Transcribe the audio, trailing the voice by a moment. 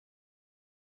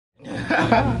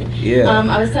Yeah.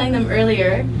 I was telling them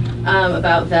earlier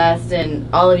about Vezt, and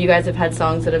all of you guys have had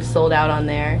songs that have sold out on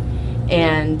there,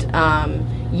 and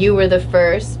you were the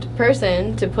first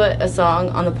person to put a song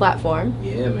on the platform.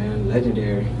 Yeah, man,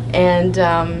 legendary. And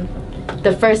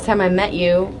the first time I met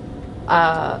you,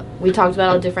 we talked about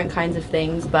all different kinds of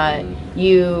things, but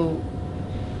you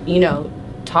know,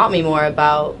 taught me more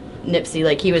about Nipsey.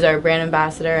 Like, he was our brand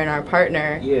ambassador and our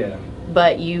partner. Yeah.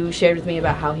 But you shared with me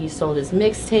about how he sold his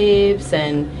mixtapes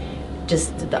and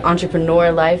just the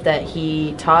entrepreneur life that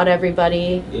he taught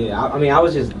everybody. Yeah, I mean, I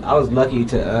was lucky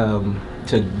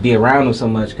to be around him so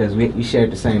much because we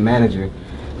shared the same manager.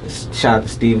 Shout out to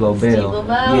Steve Lobel.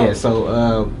 Yeah,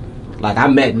 so like I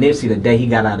met Nipsey the day he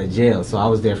got out of jail, so I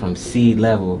was there from seed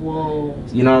level. Whoa.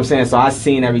 You know what I'm saying? So I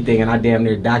seen everything and I damn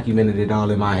near documented it all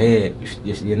in my head.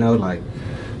 Just, you know, like,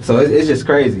 so it's just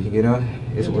crazy, you know.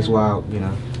 It's wild, you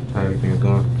know, how everything's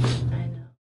going.